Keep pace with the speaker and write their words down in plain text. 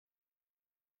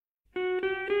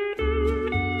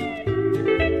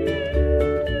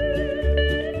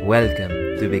Welcome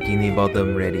to Bikini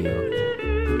Bottom Radio.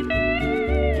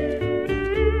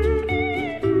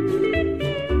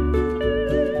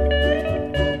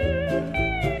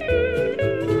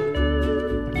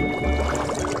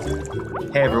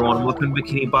 Hey everyone, welcome to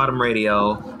Bikini Bottom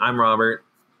Radio. I'm Robert.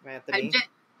 Anthony.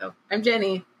 I'm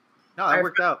Jenny. No, that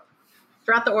worked out.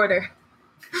 Throughout the order.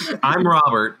 I'm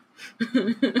Robert.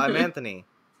 I'm Anthony.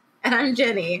 And I'm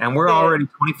Jenny. And we're already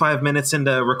 25 minutes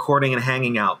into recording and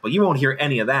hanging out, but you won't hear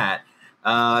any of that.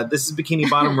 This is Bikini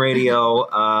Bottom Radio.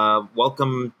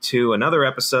 Welcome to another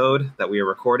episode that we are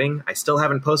recording. I still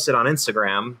haven't posted on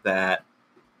Instagram that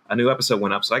a new episode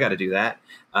went up, so I got to do that.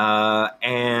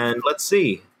 And let's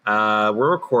see. We're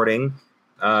recording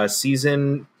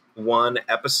Season 1,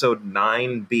 Episode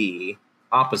 9B,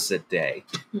 Opposite Day.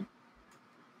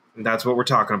 That's what we're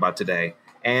talking about today.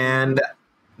 And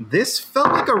this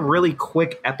felt like a really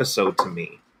quick episode to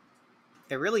me.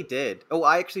 It really did.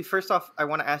 Oh, first off, I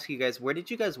want to ask you guys, where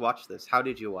did you guys watch this? How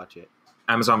did you watch it?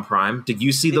 Amazon Prime. Did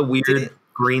you see the weird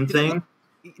green thing?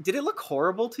 Did it look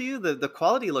horrible to you? The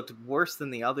quality looked worse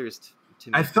than the others to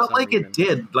me. I felt like it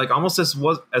did. Like almost as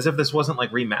if this wasn't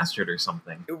like remastered or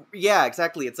something. Yeah,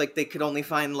 exactly. It's like they could only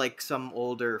find like some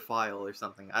older file or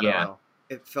something. I don't know.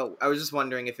 I was just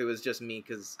wondering if it was just me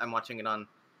because I'm watching it on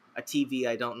a TV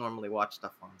I don't normally watch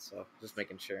stuff on, so just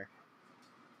making sure.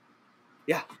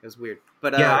 Yeah, it was weird.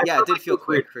 But it did feel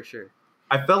quick for sure.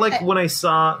 I felt like when I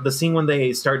saw the scene when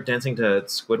they start dancing to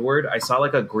Squidward, I saw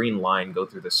like a green line go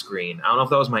through the screen. I don't know if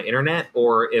that was my internet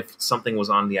or if something was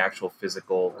on the actual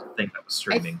physical thing that was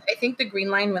streaming. I think the green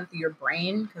line went through your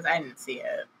brain because I didn't see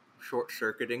it.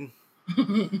 Short-circuiting.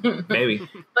 Maybe.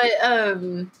 But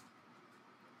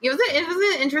it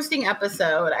was an interesting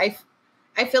episode.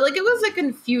 I feel like it was a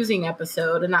confusing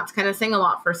episode, and that's kind of saying a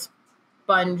lot for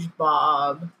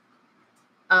SpongeBob.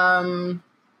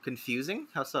 Confusing?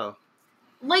 How so?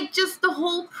 Like, just the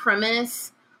whole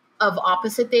premise of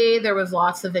Opposite Day, there was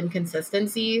lots of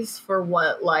inconsistencies for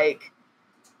what, like,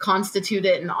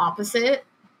 constituted an opposite.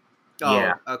 Oh,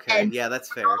 yeah. Okay. Yeah,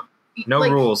 that's fair. No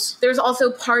rules. There's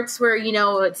also parts where,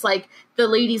 it's like the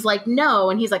lady's like, no.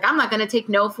 And he's like, I'm not going to take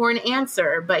no for an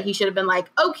answer. But he should have been like,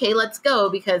 okay, let's go.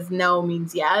 Because no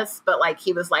means yes. But like,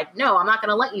 he was like, no, I'm not going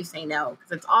to let you say no.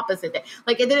 Because it's opposite day.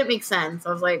 Like, it didn't make sense.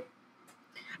 I was like,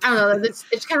 I don't know.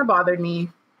 It's kind of bothered me.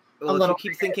 Well, if you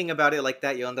keep thinking about it like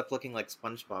that, you'll end up looking like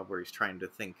SpongeBob where he's trying to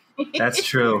think. That's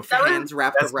true. Hands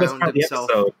wrapped around himself.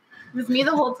 It was me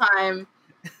the whole time.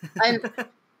 I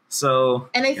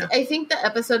think the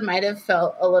episode might have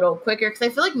felt a little quicker because I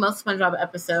feel like most SpongeBob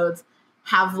episodes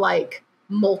have like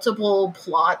multiple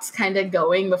plots kind of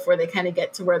going before they kind of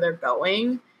get to where they're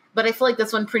going. But I feel like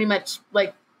this one pretty much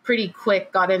like pretty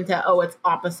quick got into, it's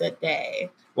opposite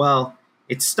day. Well,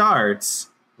 it starts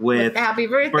with happy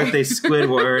birthday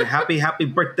Squidward, happy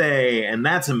birthday, and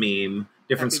that's a meme.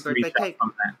 Different screenshot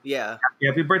from that. Yeah.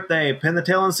 Happy birthday, pin the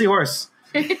tail on the seahorse.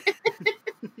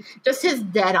 Just his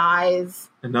dead eyes.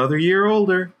 Another year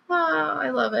older. Oh, I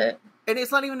love it. And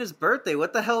it's not even his birthday.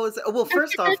 What the hell is it? Well,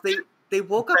 first off, they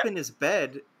woke up in his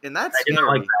bed, and that's scary. I didn't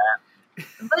like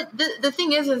that. But the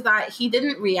thing is that he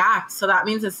didn't react, so that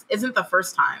means this isn't the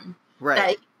first time. Right.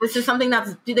 That this is something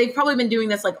they've probably been doing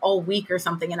this like all week or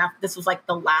something, and this was like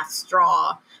the last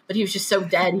straw. But he was just so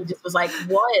dead, he just was like,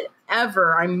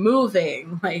 whatever, I'm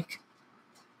moving. Like,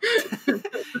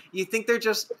 you think they're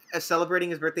just celebrating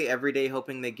his birthday every day,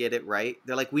 hoping they get it right?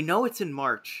 They're like, we know it's in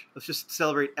March. Let's just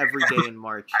celebrate every day in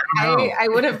March. I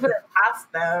wouldn't put it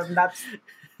past them. That's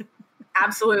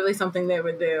absolutely something they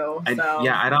would do.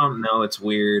 I don't know. It's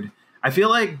weird. I feel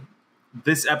like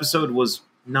this episode was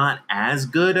not as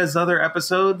good as other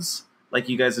episodes. Like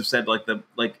you guys have said, like the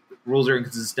rules are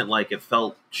inconsistent. Like it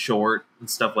felt short and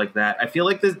stuff like that. I feel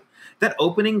like that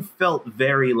opening felt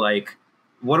very like,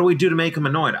 what do we do to make him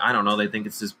annoyed? I don't know. They think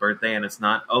it's his birthday and it's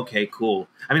not. Okay, cool.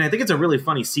 I mean, I think it's a really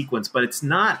funny sequence, but it's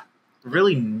not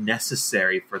really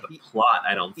necessary for the plot,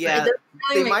 I don't think. Yeah,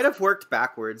 they might have worked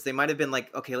backwards. They might have been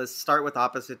like, okay, let's start with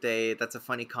Opposite Day. That's a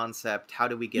funny concept. How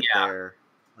do we get there?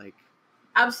 Like,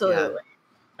 absolutely.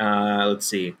 Yeah. Let's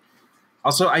see.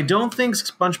 Also, I don't think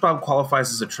SpongeBob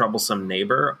qualifies as a troublesome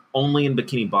neighbor. Only in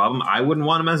Bikini Bottom, I wouldn't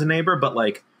want him as a neighbor, but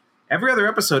like every other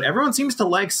episode, everyone seems to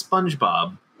like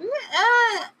SpongeBob.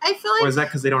 I feel like, or is that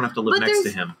because they don't have to live next to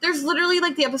him? There's literally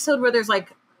like the episode where there's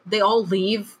like they all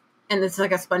leave and it's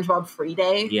like a SpongeBob free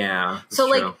day. Yeah. So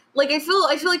like I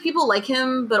feel like people like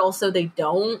him, but also they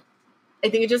don't. I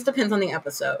think it just depends on the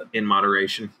episode. In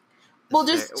moderation. Well,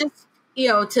 just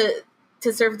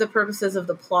to serve the purposes of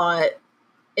the plot,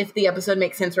 if the episode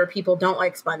makes sense where people don't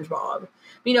like SpongeBob,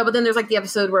 but then there's like the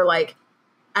episode where like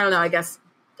I don't know, I guess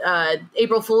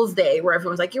April Fool's Day, where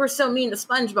everyone's like, "You were so mean to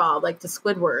SpongeBob," like to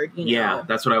Squidward. You know? Yeah,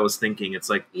 that's what I was thinking. It's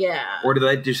like, or did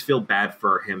I just feel bad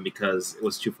for him because it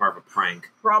was too far of a prank?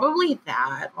 Probably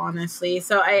that, honestly.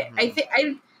 So I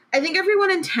think everyone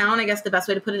in town, I guess the best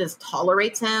way to put it is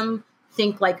tolerates him.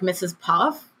 Think like Mrs.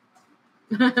 Puff.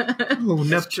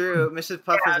 That's true. Mrs.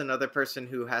 Puff is another person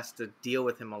who has to deal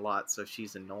with him a lot, so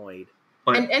she's annoyed.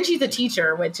 But, and she's a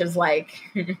teacher, which is like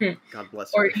God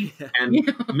bless her. And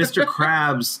Mr.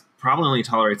 Krabs probably only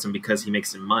tolerates him because he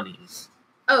makes him money.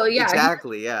 Oh yeah,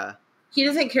 exactly. Yeah, he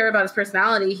doesn't care about his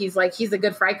personality. He's like, he's a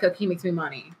good fry cook. He makes me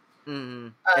money. Mm-hmm.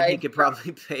 And he could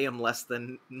probably pay him less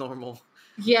than normal.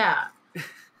 Yeah.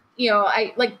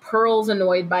 I like Pearl's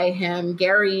annoyed by him.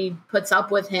 Gary puts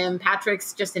up with him.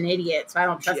 Patrick's just an idiot, so I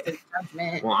don't trust his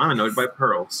judgment. Well, I'm annoyed by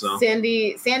Pearl, so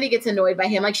Sandy gets annoyed by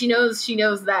him. Like she knows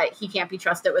that he can't be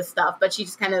trusted with stuff, but she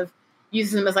just kind of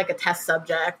uses him as like a test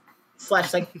subject. /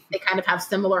 like they kind of have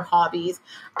similar hobbies.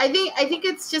 I think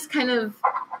it's just kind of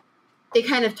they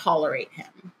kind of tolerate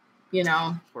him,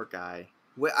 Poor guy.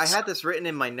 I had this written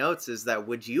in my notes, is that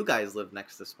would you guys live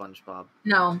next to SpongeBob?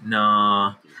 No.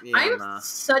 Nah. Yeah, I'm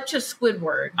such a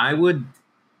Squidward. I would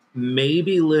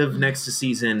maybe live next to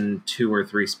season 2 or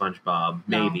 3 SpongeBob.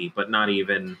 Maybe, but not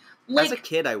even. Like, as a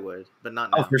kid, I would, but not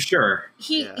now. Oh, for sure.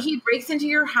 He breaks into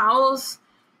your house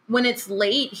when it's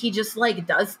late. He just, like,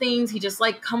 does things. He just,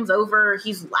 like, comes over.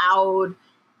 He's loud.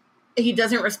 He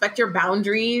doesn't respect your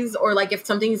boundaries, or like if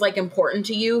something's like important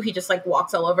to you, he just like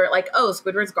walks all over it. Like, oh,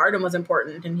 Squidward's garden was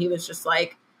important, and he was just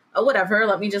like, oh, whatever,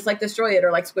 let me just like destroy it.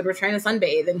 Or like Squidward's trying to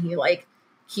sunbathe, and he like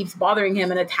keeps bothering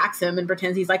him and attacks him and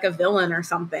pretends he's like a villain or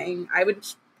something. I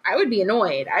would be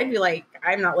annoyed. I'd be like,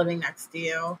 I'm not living next to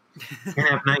you. You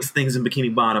have nice things in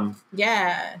Bikini Bottom.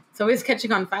 Yeah, it's always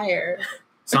catching on fire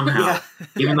somehow,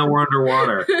 even though we're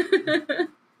underwater.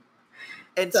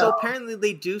 And so apparently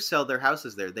they do sell their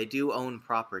houses there. They do own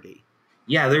property.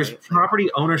 Yeah, there's property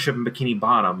ownership in Bikini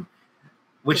Bottom,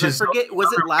 which is...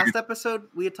 was it last episode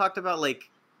we had talked about, like,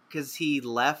 because he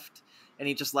left and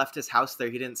he just left his house there.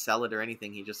 He didn't sell it or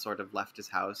anything. He just sort of left his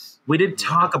house. We did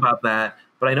talk about that,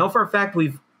 but I know for a fact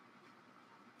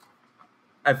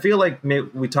I feel like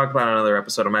we talked about it in another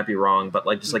episode. I might be wrong, but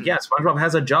like, just like, yeah, SpongeBob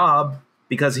has a job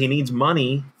because he needs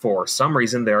money for some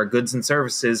reason. There are goods and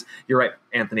services. You're right,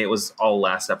 Anthony. It was all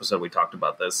last episode we talked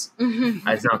about this.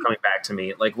 It's now coming back to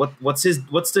me. Like, what's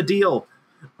the deal?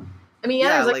 I mean,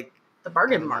 there's like the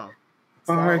bargain mart.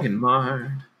 Bargain mart.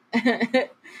 I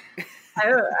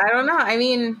don't know. I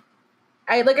mean,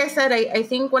 I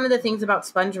think one of the things about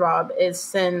SpongeBob is,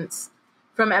 since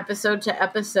from episode to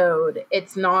episode,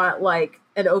 it's not like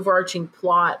an overarching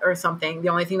plot or something. The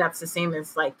only thing that's the same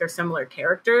is like they're similar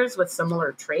characters with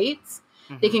similar traits.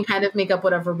 They can kind of make up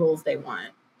whatever rules they want.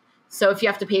 So if you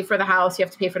have to pay for the house, you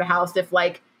have to pay for the house. If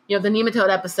like, the nematode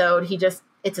episode,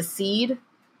 it's a seed.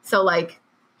 So like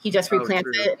he just replants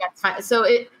it. That's fine. So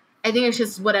I think it's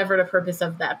just whatever the purpose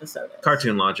of the episode is.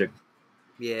 Cartoon logic.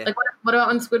 Yeah. Like what about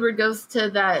when Squidward goes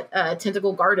to that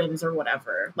Tentacle Gardens or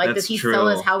whatever? Like, does he sell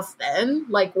his house then?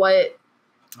 Like what?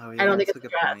 Oh, yeah, I don't think it's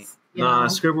addressed. Nah,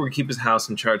 Squidward would keep his house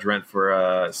and charge rent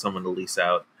for someone to lease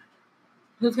out.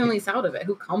 Who's going to lease out of it?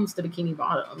 Who comes to Bikini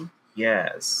Bottom?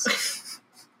 Yes.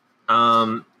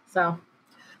 So.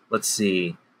 Let's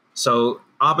see. So,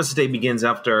 opposite day begins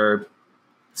after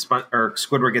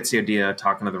Squidward gets the idea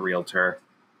talking to the realtor.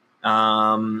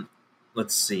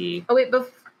 Let's see. Oh, wait,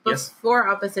 before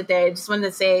opposite day, I just wanted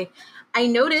to say, I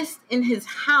noticed in his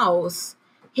house,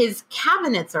 his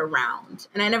cabinets are round,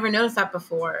 and I never noticed that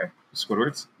before.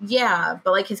 Squidward's? Yeah,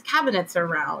 but like his cabinets are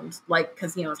round, like,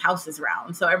 because his house is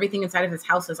round, so everything inside of his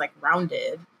house is like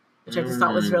rounded, which I just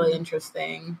thought was really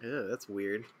interesting. Yeah, that's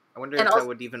weird. I wonder if that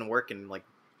would even work in like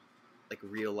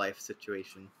real life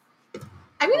situation.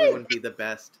 I mean, it wouldn't be the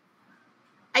best.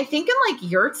 I think in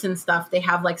like yurts and stuff, they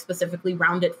have like specifically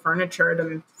rounded furniture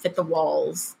to fit the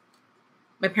walls.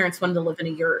 My parents wanted to live in a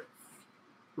yurt.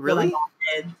 Really?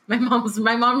 My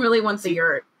mom really wants a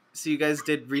yurt. So you guys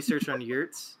did research on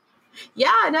yurts?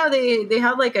 Yeah, no, they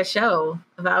had like a show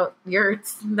about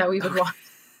yurts that we would watch.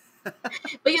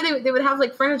 But yeah, they would have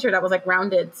like furniture that was like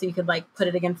rounded, so you could like put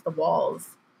it against the walls.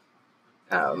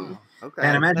 Okay.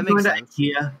 And imagine going to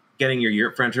IKEA, getting your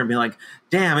yurt furniture, and being like,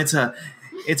 "Damn, it's a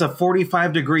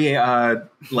 45-degree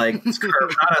like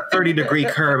curve, not a 30-degree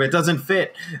curve. It doesn't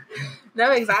fit."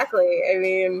 No, exactly. I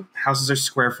mean, houses are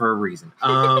square for a reason.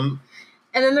 And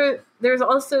then there's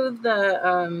also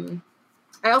the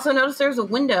I also noticed there's a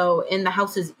window in the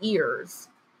house's ears.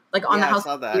 Like on the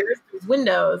house's ears, there's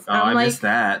windows. Oh, I missed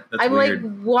that. That's weird.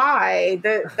 Like, why?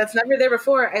 That's never there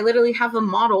before. I literally have a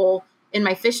model in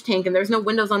my fish tank, and there's no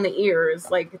windows on the ears.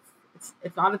 Like,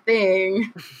 It's not a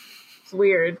thing. It's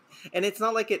weird. And it's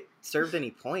not like it served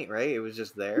any point, right? It was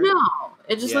just there. No,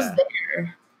 it just was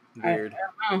there. Weird.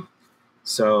 I don't know.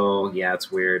 So yeah,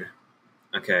 it's weird.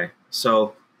 Okay,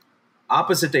 so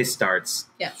Opposite Day starts.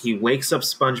 Yes. He wakes up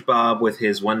SpongeBob with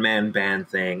his one-man band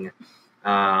thing.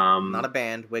 Not a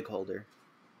band, wig holder.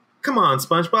 Come on,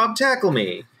 SpongeBob, tackle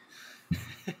me.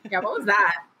 Yeah, what was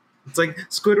that? It's like,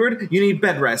 Squidward, you need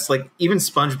bed rest. Like, even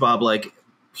SpongeBob, like,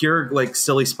 pure, like,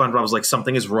 silly SpongeBob was like,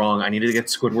 something is wrong. I need to get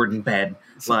Squidward in bed.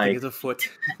 Something is afoot.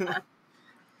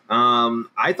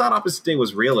 I thought Opposite Day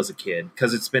was real as a kid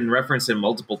because it's been referenced in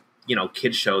multiple,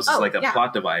 kid shows as like a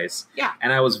plot device. Yeah.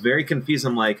 And I was very confused.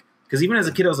 I'm like, because even as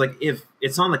a kid, I was like, if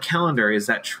it's on the calendar, is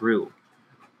that true?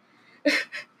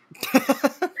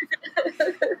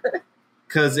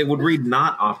 Because it would read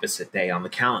not Opposite Day on the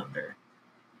calendar.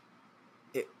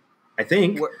 I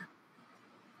think.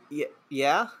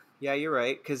 Yeah, you're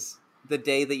right. Because the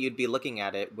day that you'd be looking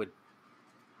at it would.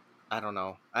 I don't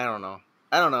know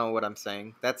what I'm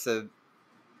saying.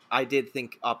 I did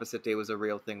think Opposite Day was a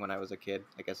real thing when I was a kid.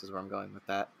 I guess is where I'm going with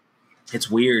that. It's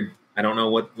weird. I don't know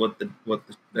what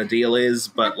the deal is,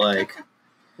 but like.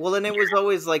 Well, and it was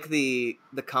always like the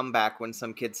comeback when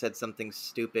some kid said something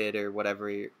stupid or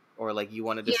whatever, or like you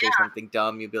wanted to say something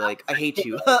dumb, you'd be like, "I hate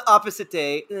you." Opposite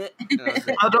Day.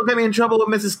 Oh, don't get me in trouble with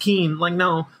Mrs. Keen. Like,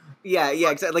 no. Yeah,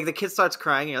 exactly. Like the kid starts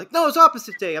crying, and you're like, "No, it's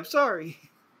Opposite Day. I'm sorry."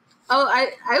 Oh,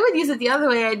 I would use it the other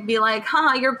way. I'd be like,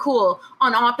 "Haha, you're cool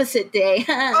on Opposite Day."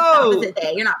 Opposite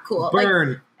Day, you're not cool. Burn.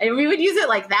 Like, and we would use it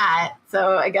like that.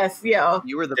 So I guess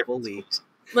you were the bully.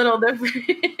 Little different.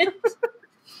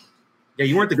 Yeah,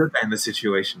 you weren't the good guy in this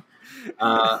situation.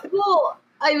 Well,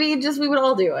 I mean, just we would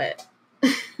all do it.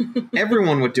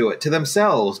 Everyone would do it to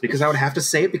themselves because I would have to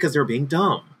say it because they were being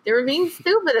dumb. They were being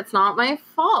stupid. It's not my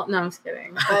fault. No, I'm just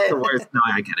kidding. But, The worst. No,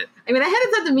 I get it. I mean, I had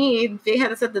it said to me. They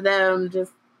had it said to them.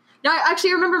 No, I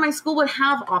actually remember my school would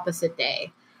have Opposite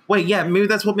Day. Wait, yeah, maybe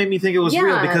that's what made me think it was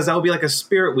real because that would be like a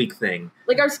Spirit Week thing.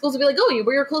 Like our schools would be like, "Oh, you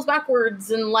wear your clothes backwards,"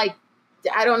 and like,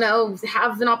 I don't know,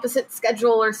 have an opposite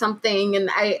schedule or something. And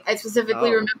I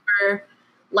specifically remember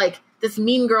like this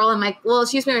mean girl and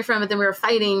she used to be my friend, but then we were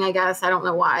fighting, I guess. I don't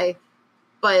know why.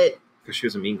 But because she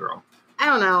was a mean girl. I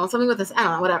don't know, something with this, I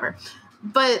don't know, whatever.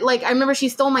 But like I remember she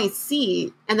stole my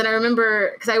seat, and then I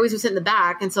remember because I always would sit in the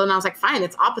back, and so then I was like, fine,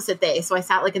 it's Opposite Day. So I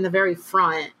sat like in the very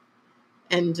front,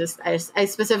 and I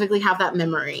specifically have that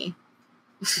memory.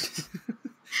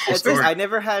 I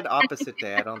never had Opposite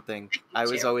Day, I don't think. I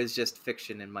was always just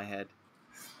fiction in my head.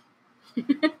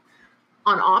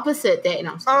 On Opposite Day.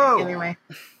 No, I'm sorry. Anyway.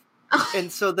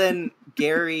 And so then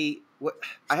Gary,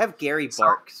 I have Gary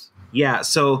barks. Yeah,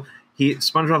 so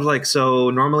SpongeBob's like, so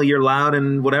normally you're loud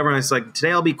and whatever, and it's like,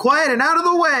 today I'll be quiet and out of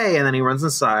the way, and then he runs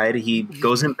inside, he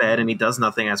goes in bed, and he does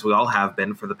nothing, as we all have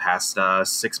been for the past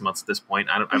 6 months at this point.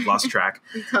 I've lost track.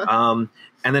 And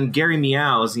then Gary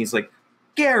meows, and he's like,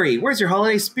 Gary, where's your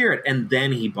holiday spirit? And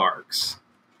then he barks.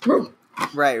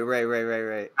 Right.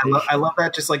 I love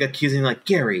that, just like accusing, like,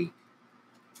 Gary.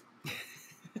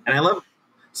 And I love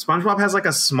SpongeBob has like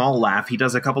a small laugh he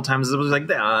does a couple times. It was like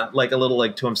a little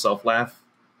like to himself laugh,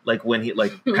 like when he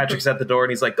like Patrick's at the door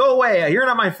and he's like, "Go away, you're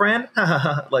not my friend."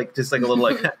 Like just like a little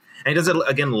like, and he does it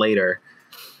again later.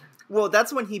 Well,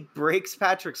 that's when he breaks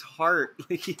Patrick's heart.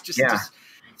 Like he just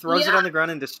throws it on the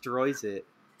ground and destroys it.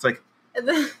 It's like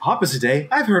Opposite Day.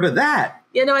 I've heard of that.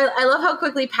 Yeah, no, I love how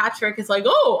quickly Patrick is like,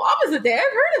 "Oh, Opposite Day. I've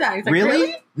heard of that." He's like,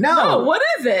 really? No. What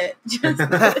is it?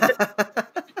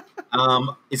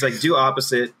 He's like, do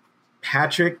opposite.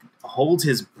 Patrick holds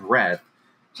his breath.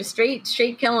 Just straight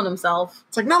killing himself.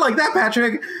 It's like, not like that,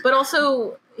 Patrick. But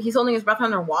also, he's holding his breath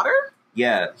underwater?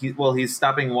 Yeah, he's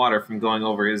stopping water from going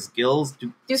over his gills.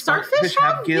 Do starfish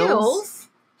have gills?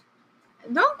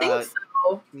 I don't think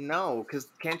so. No, because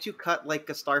can't you cut like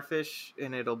a starfish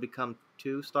and it'll become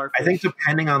two starfish? I think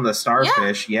depending on the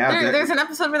starfish, there's an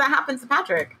episode where that happens to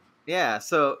Patrick. Yeah,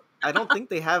 so I don't think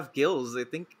they have gills.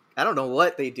 I don't know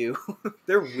what they do.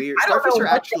 They're weird. Starfish are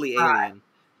actually alien.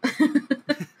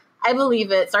 I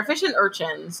believe it. Starfish and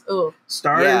urchins. Ooh.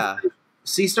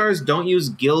 Sea stars don't use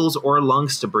gills or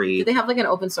lungs to breathe. Do they have like an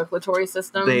open circulatory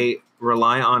system? They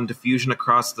rely on diffusion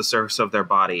across the surface of their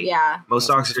body. Yeah. Most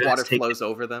oxygen water flows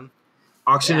over them.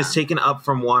 Oxygen is taken up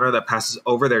from water that passes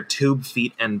over their tube,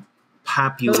 feet, and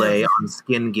papillae on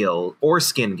skin gills.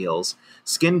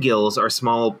 Skin gills are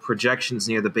small projections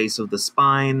near the base of the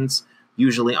spines,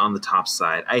 usually on the top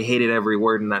side. I hated every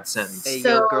word in that sentence. Hey,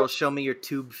 yo, girl, show me your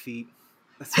tube feet.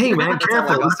 Hey, man,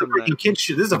 careful. This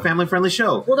is a family-friendly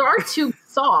show. Well, there are tube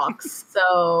socks,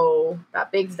 so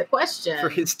that begs the question. For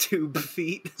his tube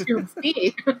feet. Tube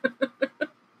feet.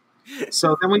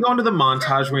 So then we go into the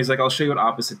montage where he's like, I'll show you what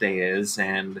opposite day is.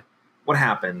 And what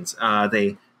happens?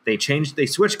 They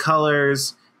switch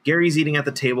colors. Gary's eating at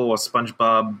the table while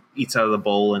SpongeBob eats out of the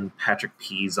bowl and Patrick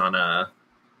pees on the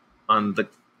newspaper.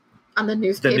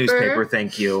 The newspaper,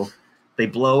 thank you. They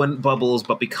blow in bubbles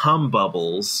but become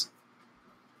bubbles.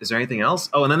 Is there anything else?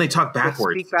 Oh, and then they talk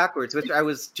backwards. They speak backwards, which I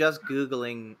was just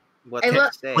Googling what they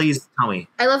say. Please tell me.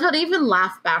 I love how they even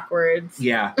laugh backwards.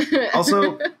 Yeah.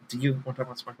 Also, do you want to talk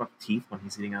about SpongeBob's teeth when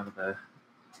he's eating out of the...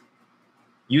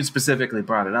 You specifically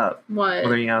brought it up. What? When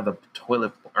they're eating out of the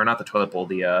toilet... Or not the toilet bowl,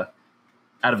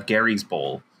 out of Gary's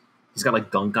bowl. He's got,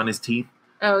 like, gunk on his teeth.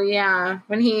 Oh, yeah.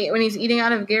 When he's eating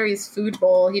out of Gary's food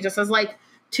bowl, he just has, like,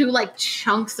 2, like,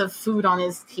 chunks of food on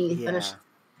his teeth. Yeah. And it's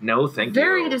No, thank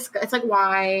very you. it's like,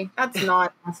 why? That's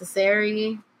not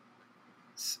necessary.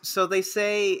 So they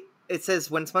say... It says,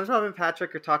 when SpongeBob and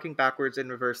Patrick are talking backwards in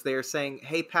reverse, they are saying,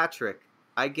 "Hey, Patrick,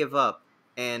 I give up,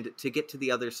 and to get to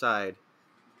the other side."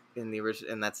 In the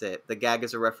original, and that's it. The gag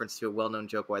is a reference to a well-known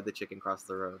joke, "Why'd the chicken cross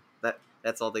the road?"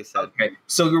 That's all they said. Okay,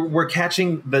 so we're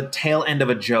catching the tail end of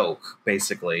a joke,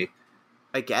 basically.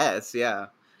 I guess, yeah.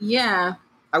 Yeah.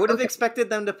 I would have expected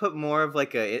them to put more of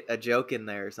like a joke in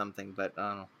there or something, but I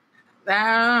don't know.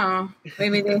 I don't know.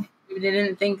 Maybe they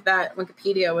didn't think that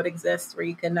Wikipedia would exist where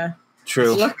you can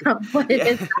True. look up what it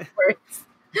is backwards.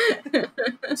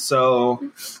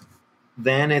 So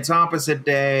then it's opposite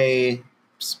day.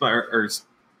 Squidward's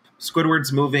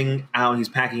moving out. He's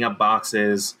packing up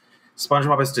boxes.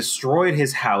 SpongeBob has destroyed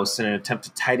his house in an attempt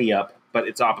to tidy up, but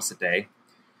it's opposite day.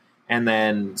 And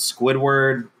then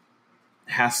Squidward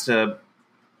has to,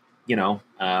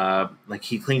 like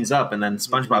he cleans up, and then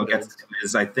SpongeBob gets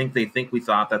his. I think they think we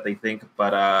thought that they think,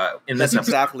 but that's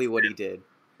exactly what he did.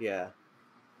 Yeah.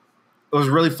 It was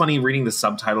really funny reading the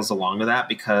subtitles along to that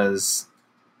because,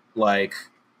 like,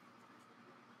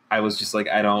 I was just like,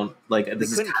 I don't like.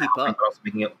 This couldn't keep up.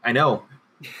 Making it, I know.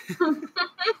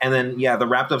 And then the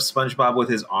wrapped up SpongeBob with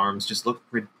his arms just looked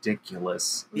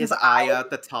ridiculous. His eye at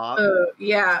the top.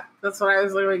 Yeah, that's what I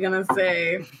was literally gonna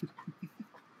say.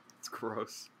 It's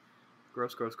gross.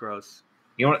 Gross.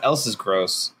 You know what else is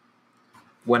gross?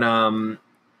 When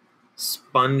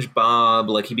SpongeBob,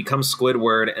 like, he becomes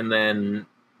Squidward, and then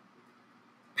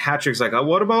Patrick's like, "Oh,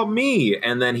 what about me?"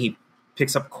 And then he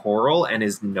picks up coral, and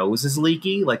his nose is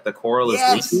leaky. Like, the coral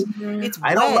is leaky. It's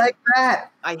I don't like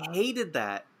that. I hated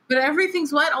that. But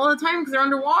everything's wet all the time because they're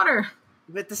underwater.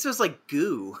 But this was like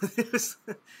goo. It was,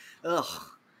 ugh.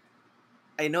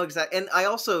 I know exactly. And I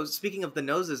also, speaking of the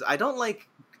noses, I don't like,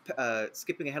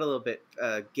 skipping ahead a little bit,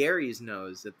 Gary's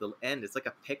nose at the end. It's like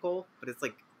a pickle, but it's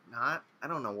like not. I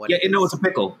don't know what it is. No, it's a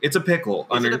pickle. It's a pickle.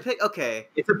 Is it a pickle? Okay.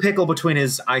 It's a pickle between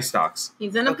his eye stalks.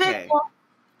 He's in a pickle.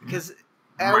 Because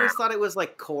I always thought it was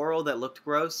like coral that looked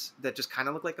gross, that just kind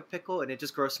of looked like a pickle, and it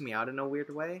just grossed me out in a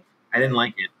weird way. I didn't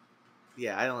like it.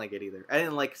 Yeah, I don't like it either. I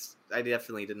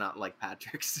definitely did not like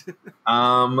Patrick's.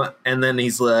 And then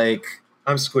he's like,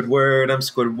 I'm Squidward, I'm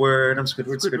Squidward, I'm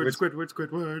Squidward,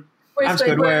 Squidward. I'm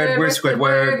Squidward, we're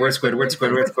Squidward, we're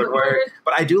Squidward.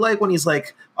 But I do like when he's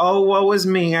like, "Oh, woe is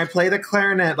me, I play the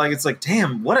clarinet." Like, it's like,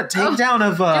 damn, what a takedown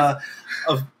of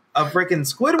freaking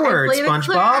Squidward,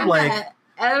 SpongeBob. Like,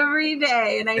 every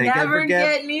day, and I never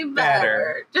get any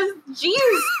better. Just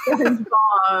jeez,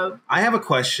 SpongeBob. I have a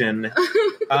question.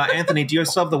 Anthony, do you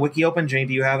still have the wiki open? Jane,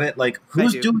 do you have it? Like,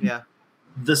 who's doing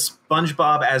the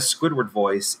SpongeBob as Squidward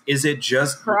voice? Is it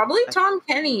just probably Tom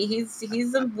Kenny?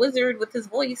 He's a wizard with his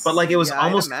voice. But like, it was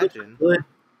almost a good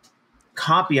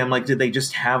copy. I'm like, did they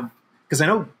just have? Because I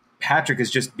know Patrick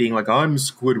is just being like, "I'm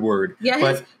Squidward." Yeah,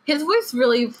 but his voice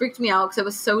really freaked me out because it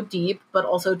was so deep, but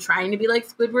also trying to be like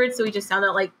Squidward, so he just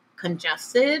sounded like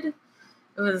congested.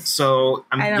 It was so.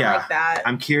 I don't like that.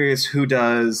 I'm curious who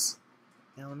does.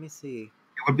 Yeah, let me see.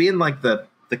 It would be in like the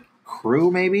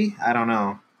crew, maybe. I don't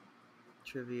know.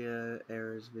 Trivia,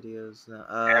 errors, videos.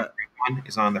 Everyone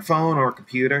is on their phone or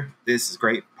computer. This is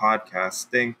great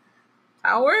podcasting.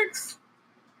 How it works?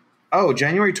 Oh,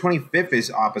 January 25th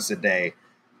is opposite day.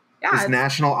 Yeah, it's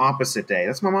National Opposite Day.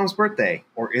 That's my mom's birthday.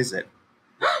 Or is it?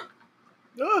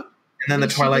 And then the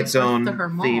Twilight Zone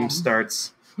theme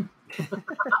starts. Don't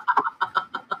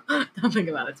think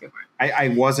about it too hard. I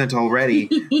wasn't already.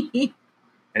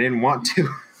 I didn't want to.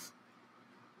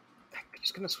 I'm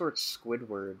just going to search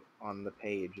Squidward on the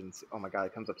page, and oh my god,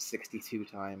 it comes up 62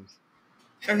 times.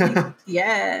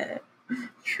 Yeah.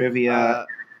 Trivia.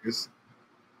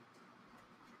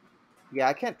 Yeah,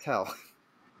 I can't tell.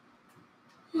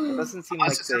 It doesn't seem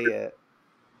like they...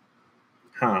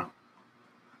 Huh.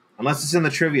 Unless it's in the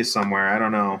trivia somewhere, I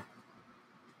don't know.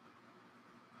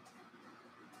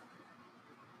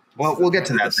 Well, we'll get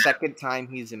to that. The second time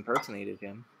he's impersonated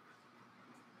him.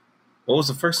 What was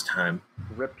the first time?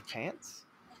 Ripped pants?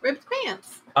 Ripped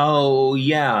pants. Oh,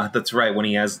 yeah, that's right, when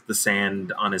he has the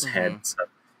sand on his head. So,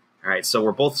 all right, so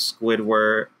we're both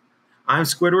Squidward. I'm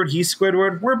Squidward, he's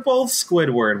Squidward. We're both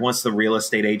Squidward once the real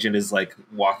estate agent is, like,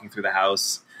 walking through the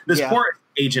house. This poor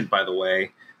agent, by the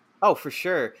way. Oh, for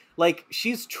sure. Like,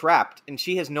 she's trapped, and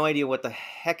she has no idea what the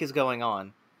heck is going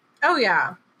on. Oh,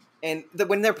 yeah. And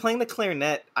when they're playing the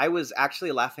clarinet, I was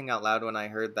actually laughing out loud when I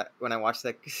heard that, when I watched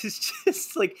that, because it's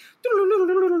just like,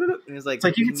 and it's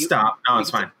like you can stop. No, it's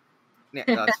fine. Yeah,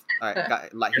 no, it's, all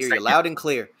right, hear you loud and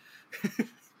clear.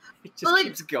 It just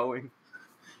keeps going.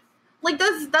 Like,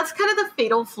 that's kind of the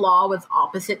fatal flaw with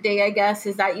Opposite Day, I guess,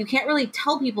 is that you can't really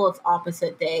tell people it's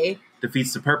Opposite Day.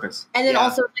 Defeats the purpose. And then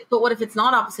also, like, but what if it's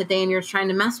not Opposite Day and you're trying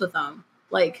to mess with them?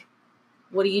 Like,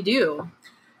 what do?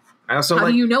 How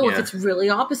do you know if it's really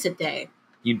Opposite Day?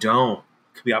 You don't. It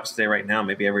could be Opposite Day right now.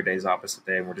 Maybe every day is Opposite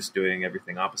Day, and we're just doing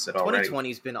everything opposite already.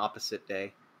 2020's been Opposite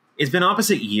Day. It's been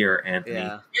Opposite Year, Anthony.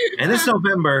 Yeah. And this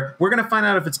November, we're going to find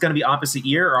out if it's going to be Opposite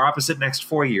Year or Opposite next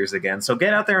 4 years again. So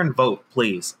get out there and vote,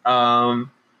 please.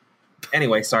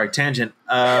 Anyway, sorry, tangent.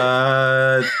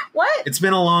 What? It's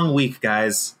been a long week,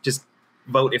 guys. Just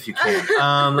vote if you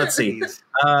can. Let's see.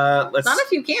 Not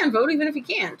if you can. Vote even if you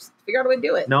can't. Just figure out a way to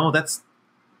do it. No,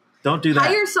 don't do that.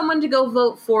 Hire someone to go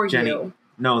vote for Jenny, you.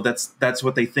 No, that's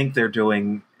what they think they're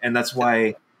doing, and that's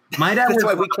why my dad. That's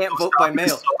why we can't vote by mail.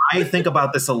 So I think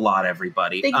about this a lot,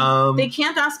 everybody. They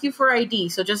can't ask you for ID,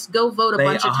 so just go vote a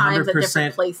bunch of times at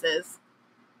different places.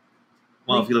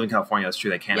 Well, if you live in California, that's true.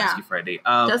 They can't ask you for ID.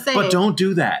 Just saying, but don't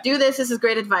do that. Do this. This is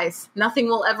great advice. Nothing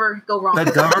will ever go wrong.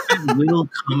 The government will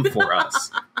come for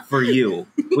us, for you,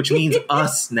 which means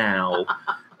us now.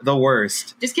 The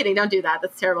worst. Just kidding. Don't do that.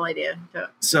 That's a terrible idea.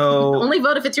 So only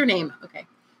vote if it's your name. Okay.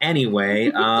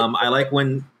 Anyway, I like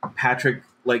when Patrick,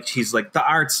 like, she's like the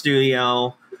art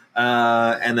studio,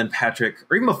 and then Patrick,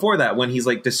 or even before that, when he's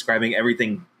like describing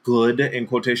everything good in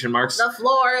quotation marks. The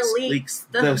floor leaks.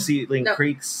 The ceiling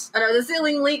creaks. Oh, no, the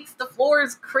ceiling leaks. The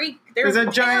floors creak. There's a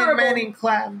giant manning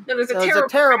clam. No, there's a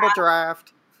terrible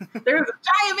draft. There's a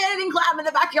giant manning clam in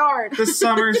the backyard. The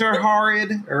summers are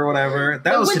horrid, or whatever.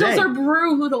 That was today. The winters are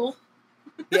brutal.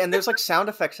 Yeah, and there's like sound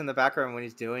effects in the background when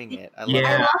he's doing it. I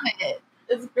love it.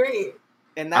 It's great.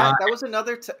 And that was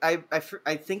another. I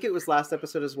think it was last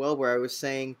episode as well where I was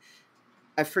saying,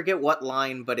 I forget what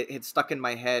line, but it had stuck in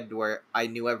my head where I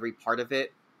knew every part of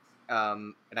it,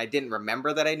 and I didn't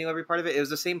remember that I knew every part of it. It was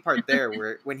the same part there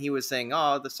where when he was saying,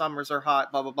 "Oh, the summers are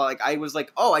hot," blah blah blah. Like I was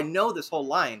like, "Oh, I know this whole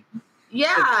line."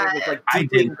 Yeah, it was like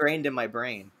deeply ingrained in my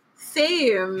brain.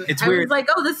 Same. It's weird. I was like,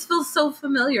 "Oh, this feels so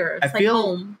familiar." It's like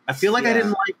home. I feel like I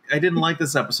didn't like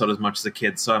this episode as much as a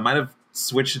kid, so I might have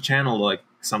switched the channel to like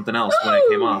something else when I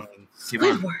came off.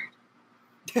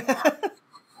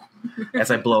 As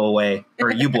I blow away,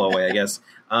 or you blow away, I guess.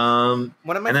 One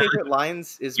of my favorite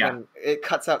lines is when it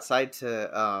cuts outside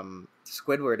to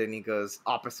Squidward, and he goes,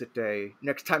 "Opposite day.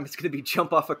 Next time it's going to be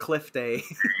jump off a cliff day."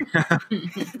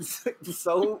 It's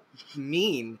so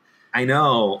mean. I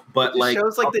know, but it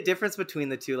shows like the difference between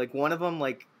the two. Like one of them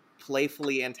like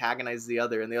playfully antagonizes the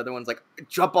other, and the other one's like,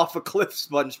 "Jump off a cliff,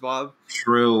 SpongeBob."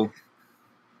 True.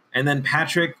 And then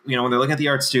Patrick, when they're looking at the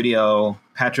art studio,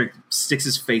 Patrick sticks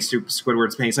his face through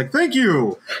Squidward's paint. He's like, "Thank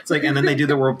you." It's like, and then they do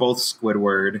that. We're both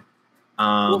Squidward.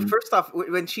 Well, first off,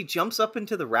 when she jumps up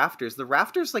into the rafters,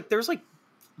 like there's like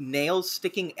nails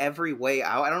sticking every way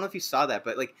out. I don't know if you saw that,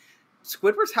 but like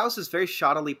Squidward's house is very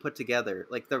shoddily put together.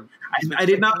 Like I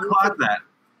did not clock that.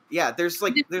 Yeah, there's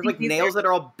like nails that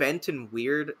are all bent and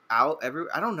weird out.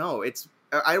 I don't know.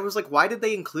 I was like, why did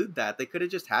they include that? They could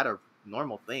have just had a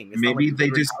normal thing. It's maybe not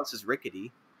like they just house is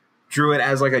rickety. Drew it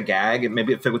as like a gag, and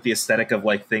maybe it fit with the aesthetic of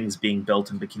like things being built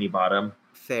in Bikini Bottom.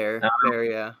 Fair,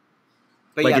 yeah.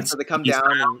 But like so they come down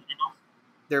and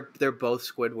they're both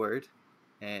Squidward,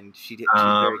 and she's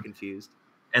very confused.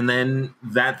 And then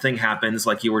that thing happens,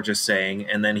 like you were just saying,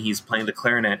 and then he's playing the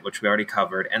clarinet, which we already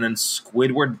covered, and then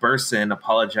Squidward bursts in,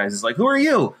 apologizes, like, "Who are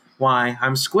you?" "Why,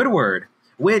 I'm Squidward,"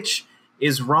 which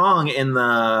is wrong in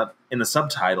the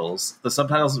subtitles. The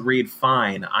subtitles read,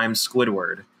 "Fine, I'm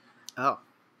Squidward." Oh.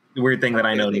 Weird thing that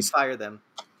I noticed. They fire them.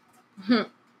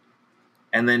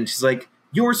 And then she's like,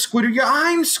 "You're Squidward." "Yeah,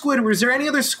 I'm Squidward. Is there any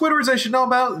other Squidwards I should know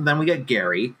about?" And then we get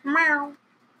Gary. Meow.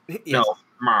 Yes. No,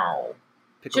 meow.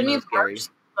 Shouldn't he have barked?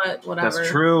 But whatever. That's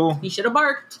true. He should have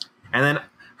barked. And then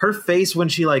her face when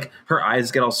she like her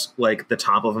eyes get all like the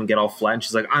top of them get all flat, and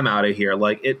she's like, "I'm out of here."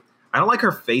 Like it. I don't like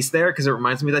her face there because it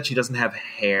reminds me that she doesn't have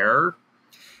hair.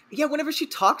 Yeah, whenever she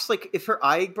talks, like if her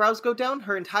eyebrows go down,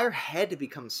 her entire head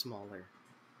becomes smaller.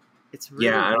 It's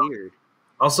really weird.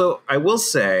 Also, I will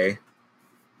say,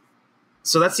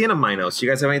 So that's the end of my notes. Do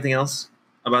you guys have anything else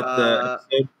about the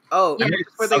episode? Oh, Yeah.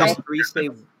 just where they all three say,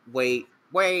 wait,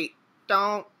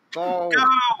 don't go.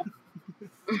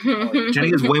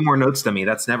 Jenny has way more notes than me.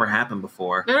 That's never happened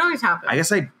before. That always happens. I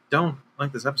guess I don't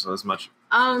like this episode as much.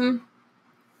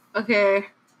 Okay.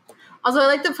 Also, I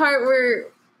like the part where,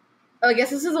 I guess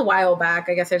this is a while back.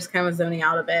 I guess I just kind of was zoning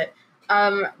out a bit.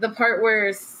 The part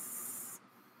where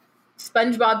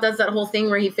SpongeBob does that whole thing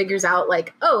where he figures out,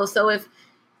 like, oh, so if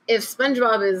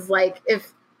SpongeBob is like,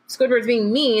 if Squidward's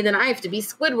being me, then I have to be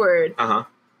Squidward. Uh-huh.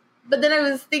 But then I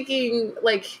was thinking,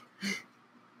 like,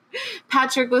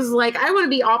 Patrick was like, I want to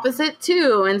be opposite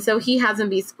too. And so he has him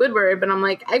be Squidward. But I'm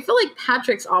like, I feel like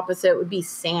Patrick's opposite would be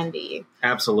Sandy.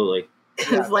 Absolutely.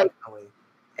 Because, like,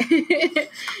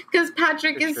 because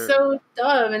Patrick is so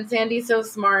dumb and Sandy's so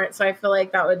smart. So I feel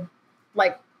like that would,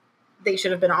 like, they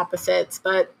should have been opposites.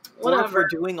 But whatever. Or if we're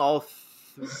doing all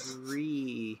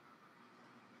three.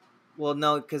 Well,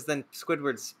 no, because then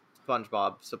Squidward's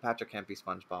SpongeBob, so Patrick can't be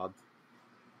SpongeBob.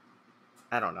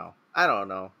 I don't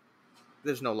know.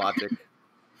 There's no logic.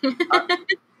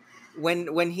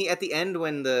 When he at the end,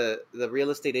 when the real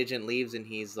estate agent leaves and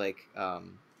he's like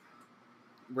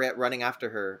running after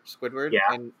her, Squidward,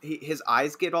 and his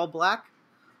eyes get all black.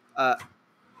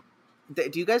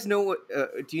 Do you guys know what?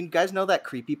 Do you guys know that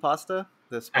creepypasta?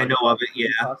 I know of it.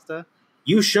 Yeah,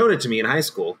 you showed it to me in high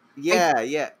school.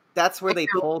 Yeah. That's where they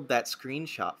pulled that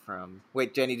screenshot from.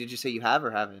 Wait, Jenny, did you say you have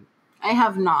or haven't? I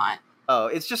have not. Oh,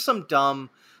 it's just some dumb,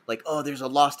 like, oh, there's a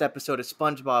lost episode of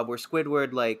SpongeBob where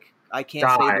Squidward, like, I can't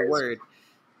say the word.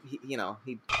 He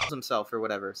kills himself or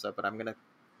whatever. So, but I'm gonna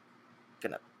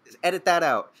edit that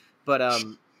out.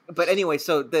 But anyway,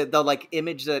 so the like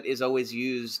image that is always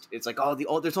used, it's like,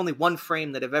 there's only one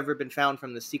frame that have ever been found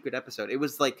from the secret episode. It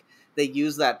was like they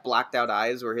use that blacked out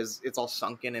eyes where it's all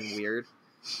sunken and weird.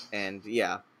 And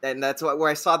and that's where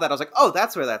I saw that. I was like, oh,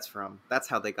 that's where that's from. That's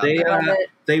how they got that.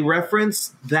 They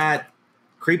reference that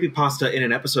creepypasta in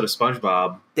an episode of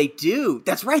SpongeBob. They do.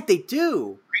 That's right, they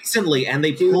do. Recently, and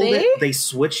they pulled it. They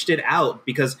switched it out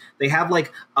because they have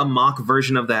like a mock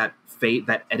version of that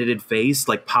edited face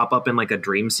like pop up in like a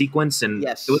dream sequence, and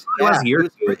yes, it was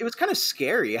kind of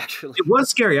scary actually. It was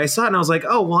scary. I saw it and I was like,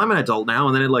 oh well, I'm an adult now,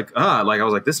 and then it I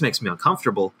was like, this makes me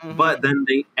uncomfortable. Mm-hmm. But then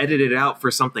they edited it out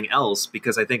for something else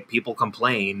because I think people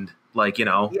complained, or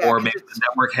maybe the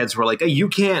network heads were like,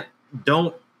 hey,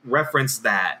 don't reference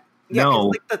that. Yeah, no,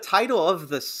 like the title of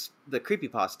the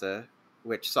creepypasta,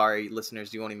 which, sorry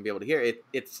listeners, you won't even be able to hear it.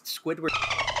 It's Squidward.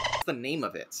 The name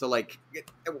of it, so like,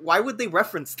 why would they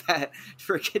reference that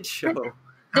for a kid's show?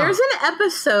 There's an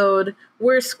episode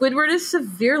where Squidward is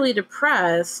severely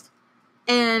depressed,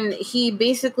 and he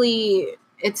basically,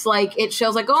 it's like, it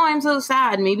shows like, oh, I'm so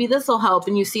sad, maybe this will help,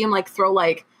 and you see him like throw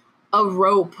like a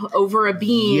rope over a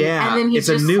beam, and then he's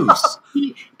a noose.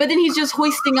 But then he's just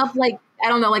hoisting up like, I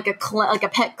don't know, like a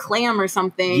pet clam or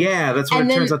something. Yeah, that's what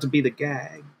turns out to be the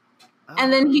gag.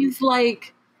 And then he's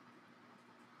like,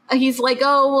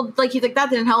 oh, well, like, he's like, that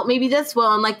didn't help. Maybe this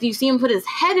will. And like, you see him put his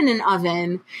head in an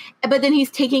oven, but then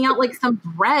he's taking out like some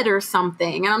bread or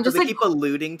something. And I'm just like, keep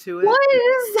alluding to it. What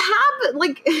is happening?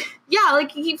 Like,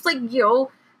 like he keeps like,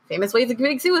 famous ways of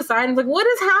committing suicide. And it's like, what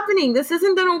is happening? This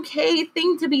isn't an okay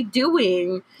thing to be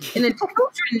doing in a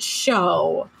children's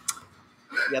show.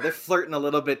 Yeah, they're flirting a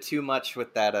little bit too much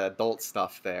with that adult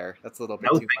stuff there. That's a little bit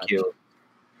too much. Thank you.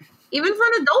 Even for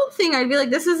an adult thing, I'd be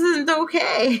like, this isn't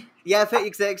okay. Yeah,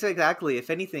 exactly. If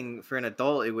anything, for an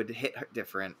adult, it would hit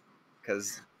different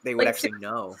because they would actually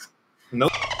know.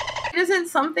 Nope. It isn't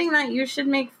something that you should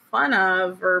make fun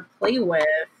of or play with.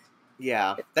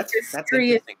 Yeah, that's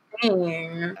interesting.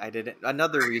 Thing. I didn't.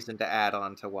 Another reason to add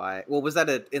on to why. Well, was that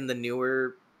in the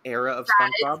newer era of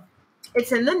SpongeBob?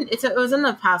 It was in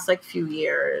the past like few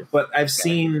years. But I've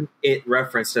seen it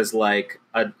referenced as like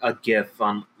a GIF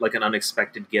on like an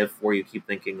unexpected GIF where you keep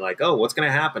thinking like, oh, what's going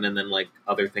to happen, and then like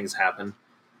other things happen.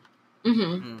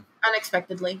 Mm-hmm.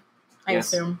 Unexpectedly, I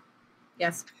assume.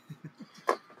 Yes.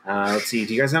 Let's see.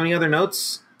 Do you guys have any other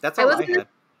notes? That's all I had.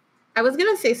 I was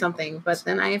gonna say something, but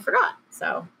then I forgot.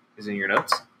 So. Is it in your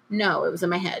notes? No, it was in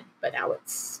my head, but now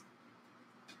it's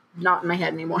not in my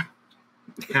head anymore.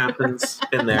 Happens.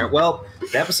 Been there. Well,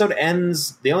 the episode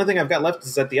ends. The only thing I've got left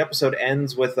is that the episode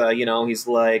ends with he's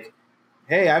like,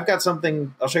 hey, I've got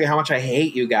something, I'll show you how much I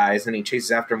hate you guys, and he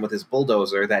chases after him with his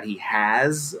bulldozer that he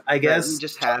has, I guess. That he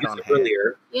just had on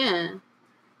earlier. Yeah.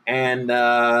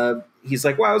 And he's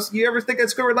like, wow, you ever think that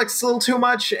Squidward likes a little too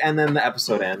much? And then the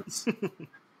episode ends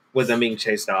with them being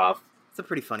chased off. It's a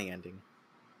pretty funny ending.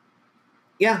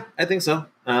 Yeah, I think so.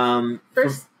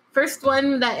 First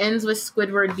one that ends with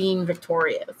Squidward being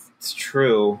victorious. It's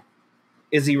true.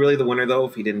 Is he really the winner, though,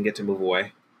 if he didn't get to move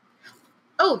away?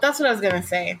 Oh, that's what I was gonna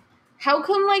say. How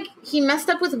come, like, he messed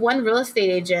up with one real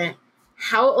estate agent?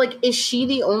 How, like, is she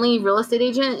the only real estate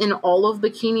agent in all of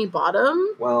Bikini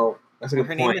Bottom? Well, that's a good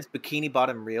Her point. name is Bikini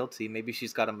Bottom Realty. Maybe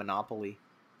she's got a monopoly.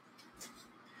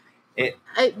 It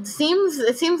seems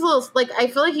a little, like, I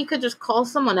feel like he could just call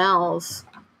someone else.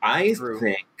 I True.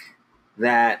 think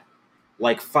that,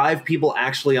 like, 5 people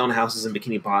actually own houses in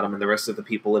Bikini Bottom, and the rest of the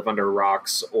people live under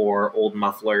rocks or old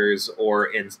mufflers or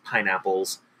in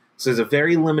pineapples. So there's a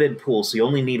very limited pool, so you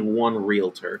only need one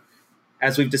realtor.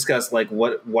 As we've discussed, like,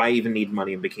 why even need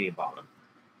money in Bikini Bottom?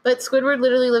 But Squidward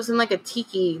literally lives in, like, a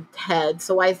tiki head,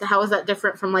 so how is that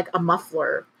different from, like, a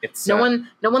muffler? It's No one,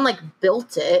 like,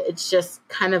 built it. It's just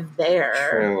kind of there.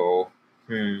 True.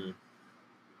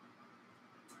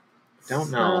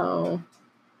 Don't know. So,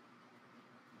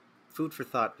 Food for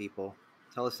thought, people.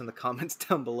 Tell us in the comments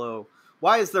down below.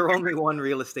 Why is there only one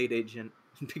real estate agent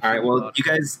in Bikini All right, well, Bottom? you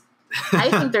guys...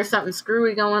 I think there's something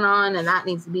screwy going on, and that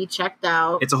needs to be checked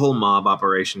out. It's a whole mob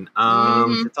operation.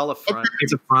 Mhm. It's all a front.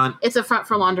 It's a front. It's a front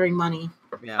for laundering money.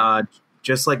 Yeah.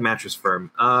 Just like Mattress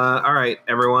Firm. All right,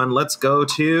 everyone, let's go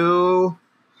to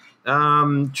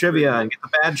trivia and get the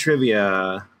bad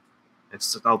trivia.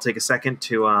 I'll take a second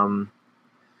to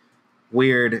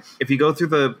weird. If you go through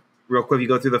the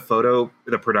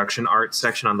production art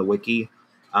section on the wiki,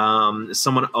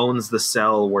 someone owns the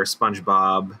cell where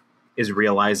SpongeBob is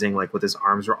realizing, like, with his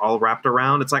arms are all wrapped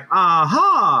around. It's like,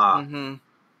 aha! Mm-hmm.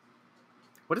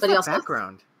 What is But he that also-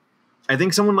 background? I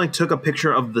think someone, like, took a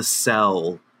picture of the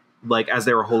cell, like, as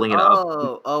they were holding it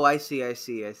up. Oh, I see.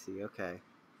 Okay.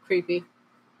 Creepy.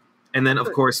 And then,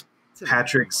 of course, It's a-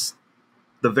 Patrick's,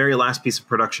 the very last piece of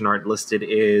production art listed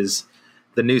is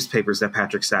the newspapers that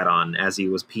Patrick sat on as he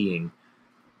was peeing.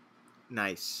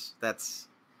 Nice. That's,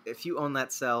 if you own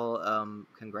that cell,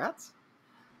 congrats.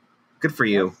 Good for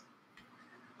you. Yes.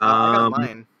 I got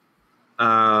mine.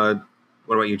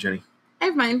 What about you, Jenny? I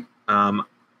have mine. I've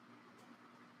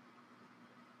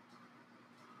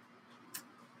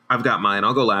got mine.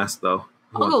 I'll go last, though.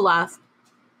 I'll go last.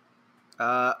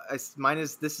 Mine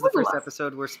is, this is I'll the go first last.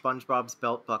 episode where SpongeBob's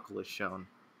belt buckle is shown.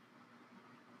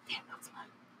 Damn, that's mine.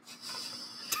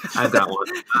 I've got one.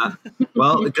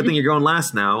 Well, good thing you're going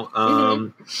last now.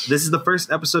 This is the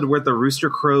first episode where the rooster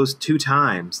crows 2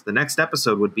 times. The next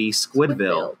episode would be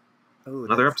Squidville. Oh,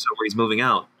 Another that's episode where he's moving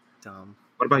out. dumb.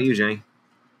 What about you, Jenny?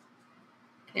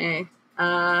 Okay.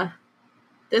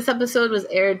 This episode was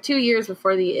aired 2 years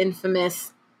before the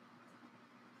infamous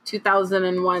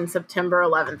 2001 September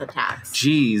 11th attacks.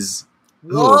 Jeez.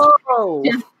 Whoa!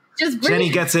 Just bring Jenny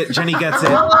gets it. Jenny gets it.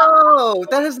 Whoa!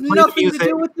 That has the nothing to music.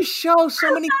 do with the show.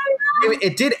 So many.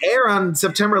 It did air on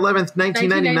September 11th,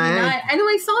 1999. I know.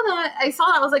 I saw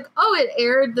that. I was like, oh, it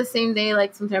aired the same day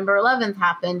like September 11th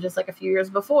happened, just like a few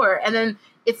years before. And then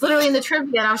it's literally in the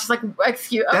trivia, and I was just like,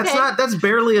 excuse. Okay. That's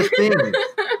barely a thing.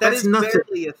 That That's is nothing.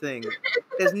 barely a thing.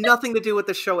 There's nothing to do with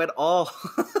the show at all.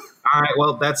 All right,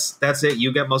 well, that's it.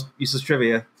 You get most useless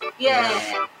trivia.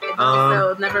 Yeah.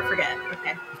 So never forget.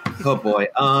 Okay. Oh boy.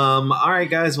 All right,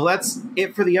 guys. Well, that's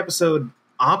it for the episode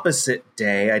Opposite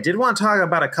Day. I did want to talk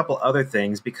about a couple other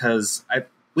things because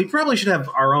we probably should have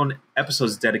our own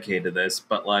episodes dedicated to this,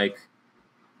 but like,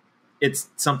 it's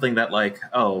something that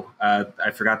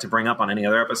I forgot to bring up on any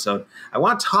other episode. I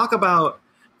want to talk about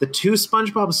the 2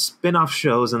 SpongeBob spin-off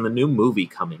shows and the new movie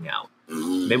coming out.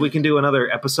 Maybe we can do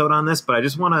another episode on this, but I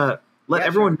just want to let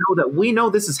everyone know that we know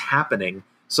this is happening.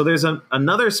 So there's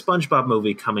another SpongeBob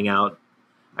movie coming out.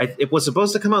 It was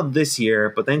supposed to come out this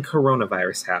year, but then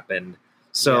coronavirus happened.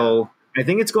 So I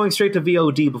think it's going straight to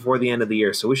VOD before the end of the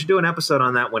year. So we should do an episode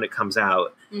on that when it comes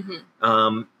out.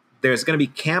 Mm-hmm. There's going to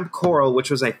be Camp Coral, which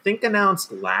was, I think,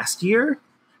 announced last year.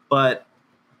 But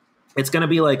it's going to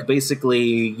be like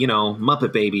basically,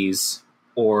 Muppet Babies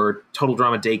or Total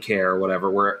Drama Daycare or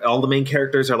whatever, where all the main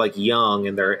characters are like young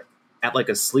and they're at like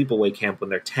a sleepaway camp when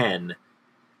they're 10.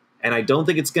 And I don't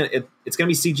think it's gonna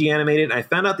be CG animated. I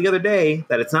found out the other day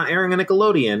that it's not airing on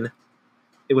Nickelodeon.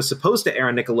 It was supposed to air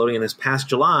on Nickelodeon this past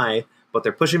July, but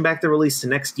they're pushing back the release to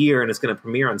next year, and it's going to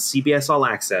premiere on CBS All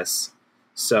Access.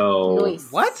 So, Nice.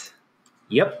 What?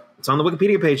 Yep, it's on the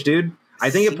Wikipedia page, dude. I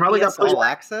think it probably got CBS pushed. All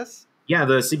Access. Yeah,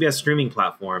 the CBS streaming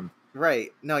platform.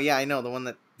 Right. No. Yeah, I know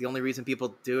the only reason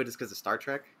people do it is because of Star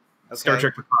Trek. Okay. Star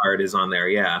Trek Picard is on there.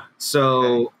 Yeah, so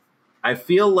Okay. I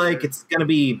feel like it's going to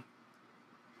be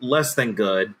less than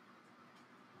good,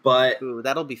 but Ooh,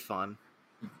 that'll be fun.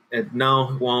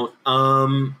 no, it won't.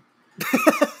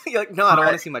 You're like, no, I don't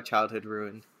want to see my childhood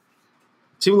ruined.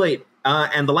 Too late.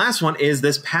 And the last one is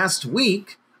this past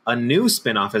week, a new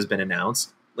spinoff has been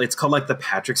announced. It's called like the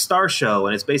Patrick Star Show,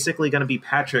 and it's basically going to be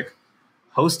Patrick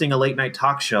hosting a late night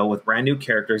talk show with brand new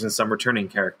characters and some returning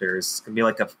characters. It's going to be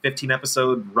like a 15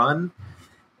 episode run.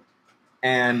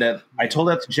 And I told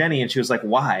that to Jenny, and she was like,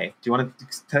 why? Do you want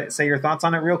to say your thoughts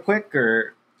on it real quick?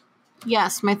 Or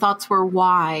Yes, my thoughts were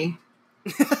why.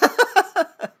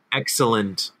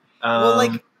 Excellent. Well,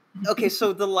 like, okay,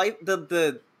 so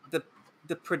the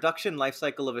production life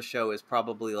cycle of a show is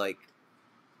probably like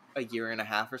a year and a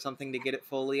half or something to get it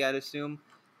fully, I'd assume.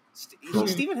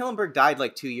 Steven Hillenburg died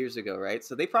like 2 years ago, right?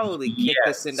 So they probably kicked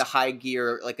this into high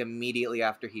gear like immediately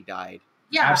after he died.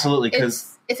 Yeah, absolutely.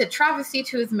 Because it's a travesty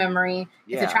to his memory.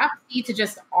 It's a travesty to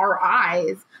just our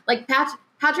eyes. Like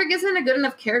Patrick isn't a good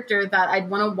enough character that I'd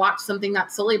want to watch something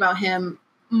that's solely about him.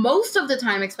 Most of the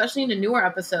time, especially in the newer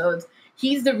episodes,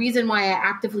 he's the reason why I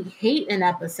actively hate an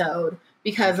episode,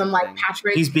 because I'm like,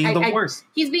 Patrick, he's being the worst.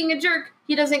 He's being a jerk.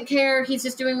 He doesn't care. He's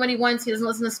just doing what he wants. He doesn't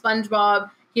listen to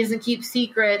SpongeBob. He doesn't keep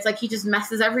secrets. Like, he just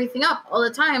messes everything up all the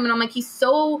time. And I'm like, he's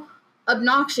so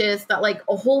obnoxious that like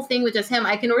a whole thing with just him,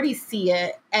 I can already see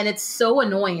it, and it's so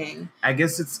annoying. I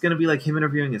guess it's gonna be like him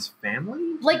interviewing his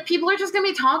family. Like, people are just gonna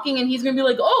be talking, and he's gonna be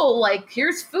like, oh, like,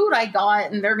 here's food I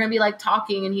got, and they're gonna be like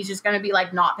talking, and he's just gonna be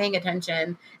like not paying attention,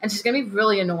 and it's just gonna be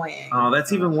really annoying. Oh,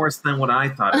 that's even worse than what I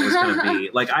thought it was gonna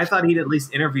be. Like, I thought he'd at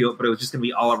least interview it, but it was just gonna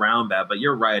be all around bad. But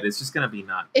you're right, it's just gonna be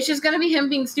not. It's just gonna be him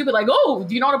being stupid, like, oh,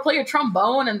 do you know how to play a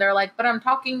trombone? And they're like, but I'm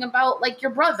talking about like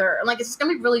your brother, and like, it's just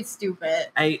gonna be really stupid.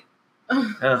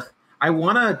 I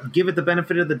want to give it the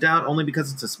benefit of the doubt only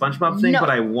because it's a SpongeBob thing, but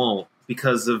I won't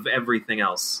because of everything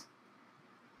else.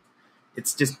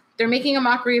 It's just... They're making a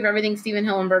mockery of everything Steven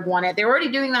Hillenburg wanted. They were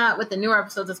already doing that with the newer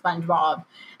episodes of SpongeBob,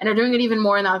 and they're doing it even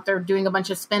more now that they're doing a bunch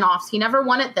of spin-offs. He never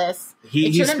wanted this.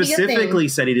 He specifically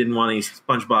said he didn't want any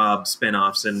SpongeBob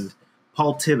spin-offs, and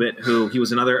Paul Tibbitt, who he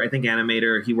was another, I think,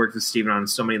 animator. He worked with Steven on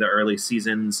so many of the early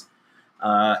seasons.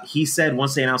 He said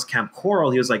once they announced Camp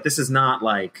Coral, he was like, this is not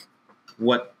like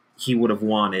what he would have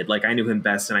wanted. Like, I knew him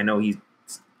best, and I know he,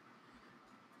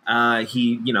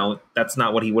 you know, that's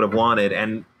not what he would have wanted.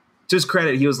 And to his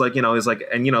credit, he was like, you know, he's like,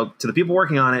 and you know, to the people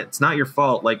working on it, it's not your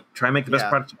fault. Like, try and make the best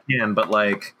product you can, but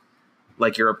like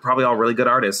you're probably all really good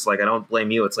artists. Like, I don't blame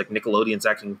you. It's like Nickelodeon's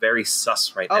acting very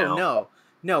sus right now. Oh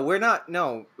no, we're not.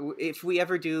 No, if we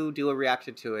ever do a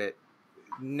reaction to it,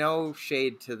 no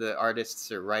shade to the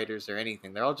artists or writers or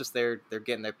anything. They're all just there. They're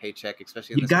getting their paycheck,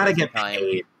 especially in you this gotta crazy get time.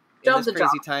 paid. In this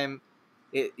crazy time,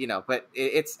 you know, but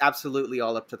it's absolutely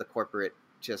all up to the corporate,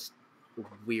 just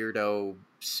weirdo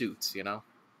suits, you know.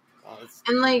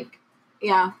 And like,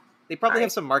 yeah, they probably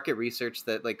have some market research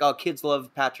that like, oh, kids love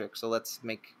Patrick, so let's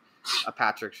make a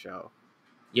Patrick show.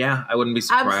 Yeah, I wouldn't be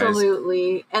surprised.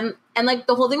 Absolutely. And like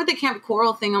the whole thing with the Camp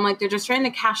Coral thing, I'm like, they're just trying to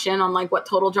cash in on like what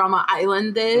Total Drama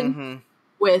Island did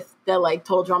with the like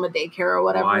Total Drama Daycare or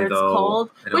whatever it's called.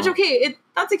 Which, okay,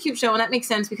 that's a cute show, and that makes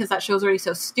sense because that show's already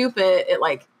so stupid. It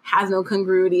like has no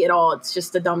congruity at all. It's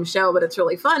just a dumb show, but it's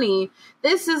really funny.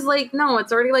 This is like, no,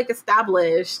 it's already like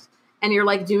established, and you're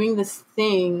like doing this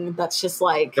thing that's just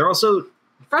like they're also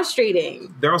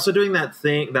frustrating. They're also doing that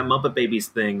thing, that Muppet Babies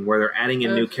thing, where they're adding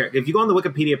in new characters. If you go on the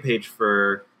Wikipedia page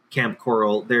for Camp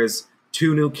Coral, there's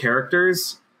 2 new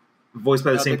characters voiced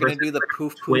by the same person. They're going to do the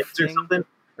poof thing or something.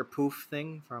 Or poof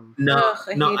thing from... No,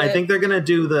 I think they're going to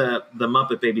do the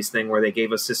Muppet Babies thing where they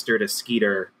gave a sister to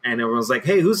Skeeter, and everyone's like,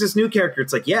 hey, who's this new character?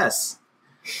 It's like, yes.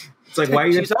 It's like, why are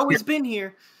you... She's always been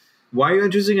here. Why are you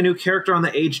introducing a new character on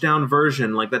the aged-down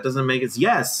version? Like, that doesn't make it...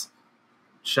 Yes.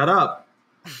 Shut up.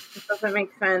 It doesn't make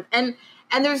sense. And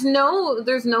there's no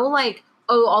like,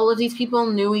 oh, all of these people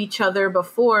knew each other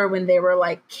before when they were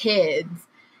like kids.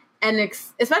 And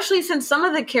especially since some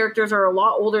of the characters are a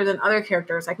lot older than other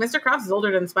characters. Like Mr. Krabs is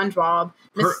older than SpongeBob.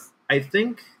 I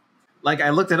think, like,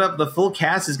 I looked it up. The full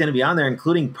cast is going to be on there,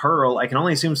 including Pearl. I can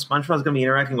only assume SpongeBob's going to be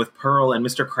interacting with Pearl, and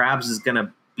Mr. Krabs is going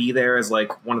to be there as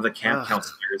like one of the camp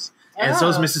counselors. And so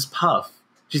is Mrs. Puff.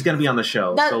 She's going to be on the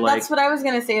show. That's what I was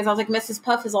going to say. Is I was like, Mrs.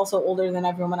 Puff is also older than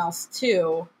everyone else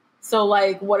too. So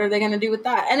like, what are they going to do with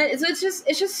that? And it's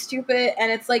just stupid.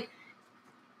 And it's like,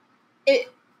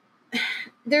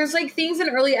 there's like things in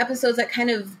early episodes that kind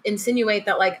of insinuate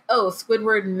that like, oh,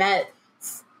 Squidward met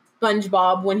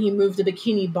SpongeBob when he moved to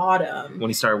Bikini Bottom. When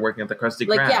he started working at the Krusty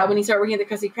Krab. Like, yeah, when he started working at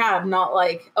the Krusty Krab, not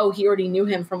like, oh, he already knew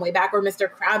him from way back. Or Mr.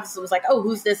 Krabs was like, oh,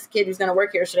 who's this kid who's going to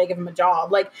work here? Should I give him a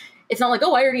job? Like, it's not like,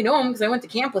 oh, I already know him because I went to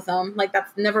camp with him. Like,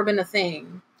 that's never been a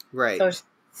thing. Right. So it's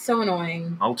so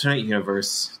annoying. Alternate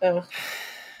universe.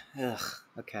 Ugh.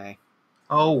 Okay.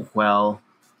 Oh, well.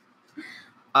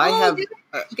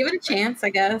 Give it a chance, I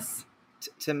guess.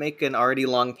 To make an already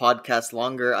long podcast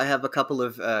longer, I have a couple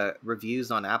of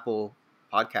reviews on Apple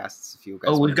Podcasts. If you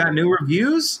guys we've got new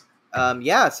reviews?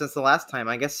 Yeah, since the last time.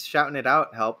 I guess shouting it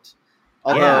out helped.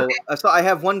 Although, so I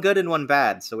have one good and one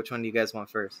bad. So which one do you guys want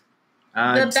first?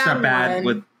 The bad bad one.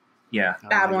 with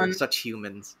Bad you're one. such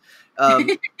humans.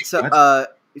 So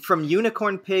from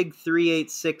Unicorn Pig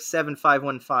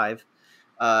 3867515,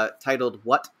 titled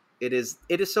 "What." It is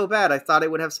so bad. I thought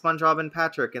it would have SpongeBob and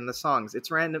Patrick in the songs.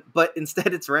 It's random, but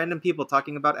instead it's random people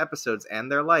talking about episodes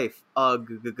and their life.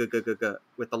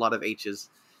 With a lot of H's.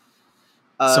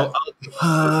 So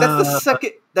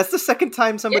That's the second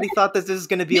time somebody thought that this is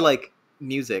going to be like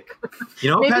music. You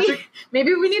know, Patrick.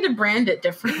 Maybe we need to brand it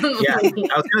differently. Yeah, I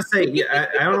was gonna say.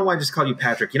 I don't know why I just called you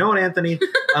Patrick. You know what, Anthony?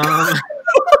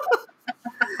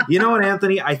 You know what,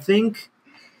 Anthony? I think.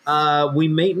 We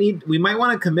might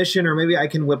want to commission, or maybe I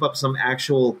can whip up some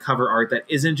actual cover art that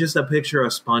isn't just a picture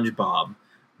of SpongeBob.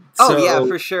 Oh yeah,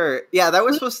 for sure. Yeah, that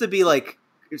was supposed to be like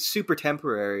super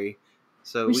temporary.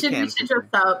 So we should dress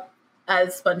up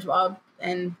as SpongeBob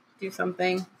and do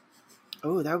something.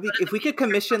 Oh, that would be if we could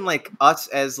commission like us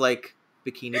as like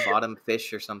Bikini Bottom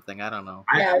fish or something. I don't know.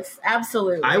 Yes,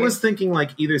 absolutely. I was thinking like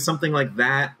either something like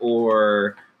that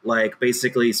or. Like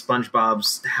basically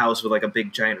SpongeBob's house with like a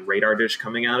big giant radar dish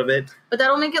coming out of it. But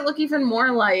that'll make it look even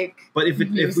more like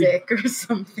music or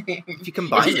something. If you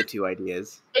combine the two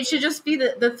ideas. It should just be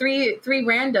the three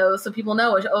randos so people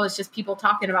know, it's just people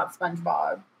talking about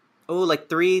SpongeBob. Oh, like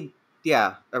three,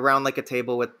 around like a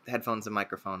table with headphones and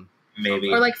microphone.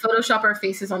 Maybe. Or like Photoshop our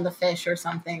faces on the fish or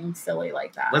something silly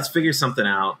like that. Let's figure something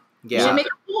out. Yeah. We should make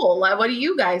a poll. Like, what do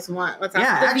you guys want? Let's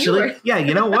ask the viewers. Yeah,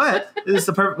 you know what? This is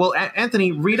the perfect. Well,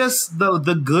 Anthony, read us the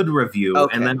good review,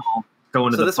 and then I'll go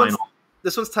into the final.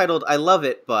 This one's titled "I Love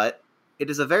It, But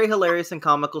It Is a Very Hilarious and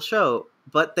Comical Show,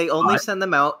 but they only send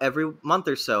them out every month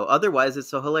or so. Otherwise, it's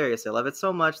so hilarious. I love it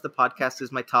so much. The podcast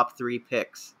is my top 3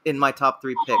 picks. In Yo,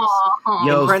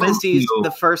 parentheses, the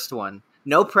first one.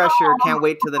 No pressure. Can't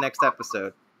wait to the next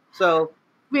episode. So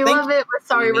we love it. We're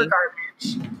sorry we're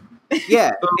garbage.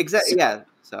 Yeah, exactly. Yeah,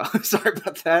 so sorry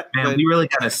about that. Man, we really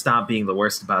gotta stop being the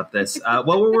worst about this.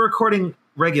 Well, we're recording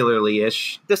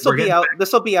regularly-ish. This will be out.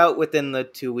 This will be out within the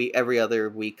 2 week, every other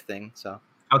week thing. So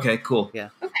okay, cool. Yeah.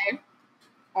 Okay.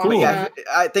 Cool. Yeah.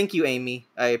 Thank you, Amy.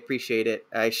 I appreciate it.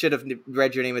 I should have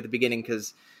read your name at the beginning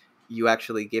because you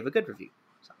actually gave a good review.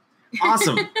 So.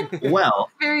 Awesome.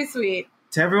 Well, very sweet.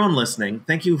 To everyone listening,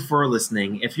 thank you for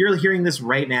listening. If you're hearing this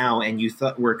right now and you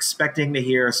thought we're expecting to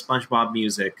hear SpongeBob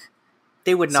music.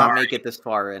 They would not make it this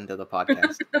far into the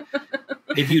podcast.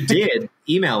 If you did,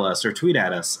 email us or tweet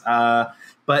at us.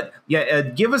 But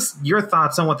give us your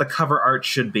thoughts on what the cover art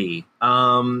should be.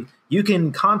 You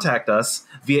can contact us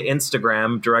via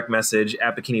Instagram, direct message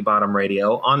at Bikini Bottom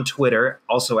Radio, on Twitter,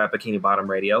 also at Bikini Bottom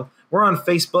Radio. We're on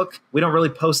Facebook. We don't really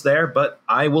post there, but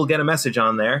I will get a message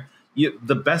on there.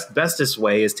 The bestest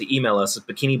way is to email us at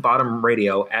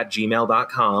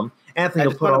bikinibottomradio@gmail.com. Anthony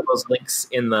will put all those links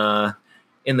in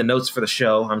the notes for the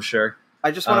show, I'm sure.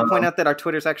 I just want to point out that our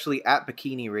Twitter's actually at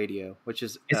Bikini Radio, which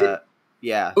is it?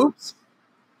 Yeah. Oops.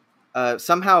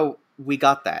 Somehow we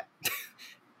got that.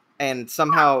 And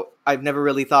somehow I've never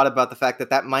really thought about the fact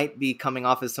that might be coming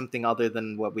off as something other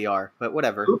than what we are, but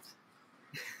whatever. Oops.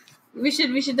 We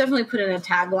should definitely put in a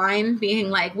tagline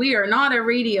being like, we are not a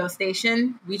radio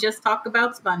station. We just talk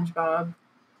about SpongeBob.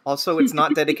 Also, it's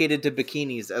not dedicated to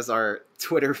bikinis as our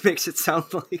Twitter makes it sound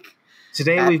like.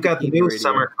 Today we've got the new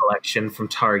summer collection from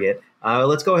Target.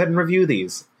 Let's go ahead and review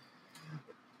these.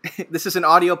 This is an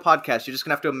audio podcast. You're just going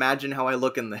to have to imagine how I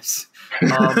look in this.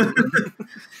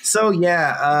 So,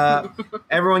 yeah,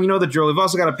 everyone, you know the drill. We've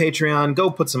also got a Patreon. Go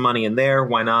put some money in there.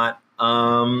 Why not?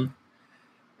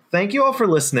 Thank you all for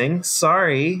listening.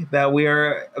 Sorry that we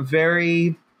are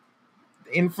very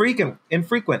infrequent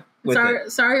with it.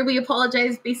 Sorry, we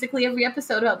apologize basically every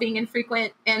episode about being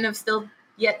infrequent and have still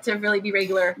yet to really be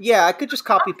regular. Yeah, I could just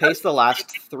copy paste the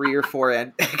last 3 or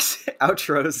 4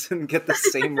 outros and get the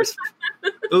same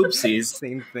Oopsies.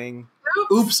 Same thing.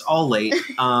 Oops, all late.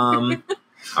 All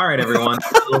right, everyone.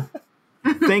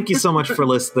 Thank you so much for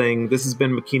listening. This has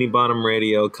been Bikini Bottom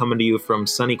Radio coming to you from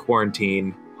sunny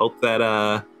quarantine. Hope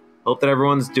that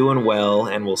everyone's doing well,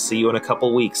 and we'll see you in a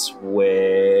couple weeks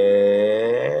with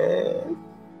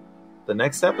the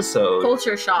next episode.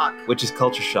 Culture Shock. Which is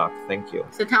Culture Shock. Thank you.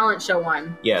 It's a talent show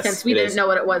one. Yes. Since we didn't know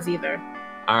what it was either.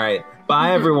 All right.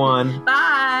 Bye, everyone.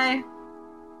 Bye.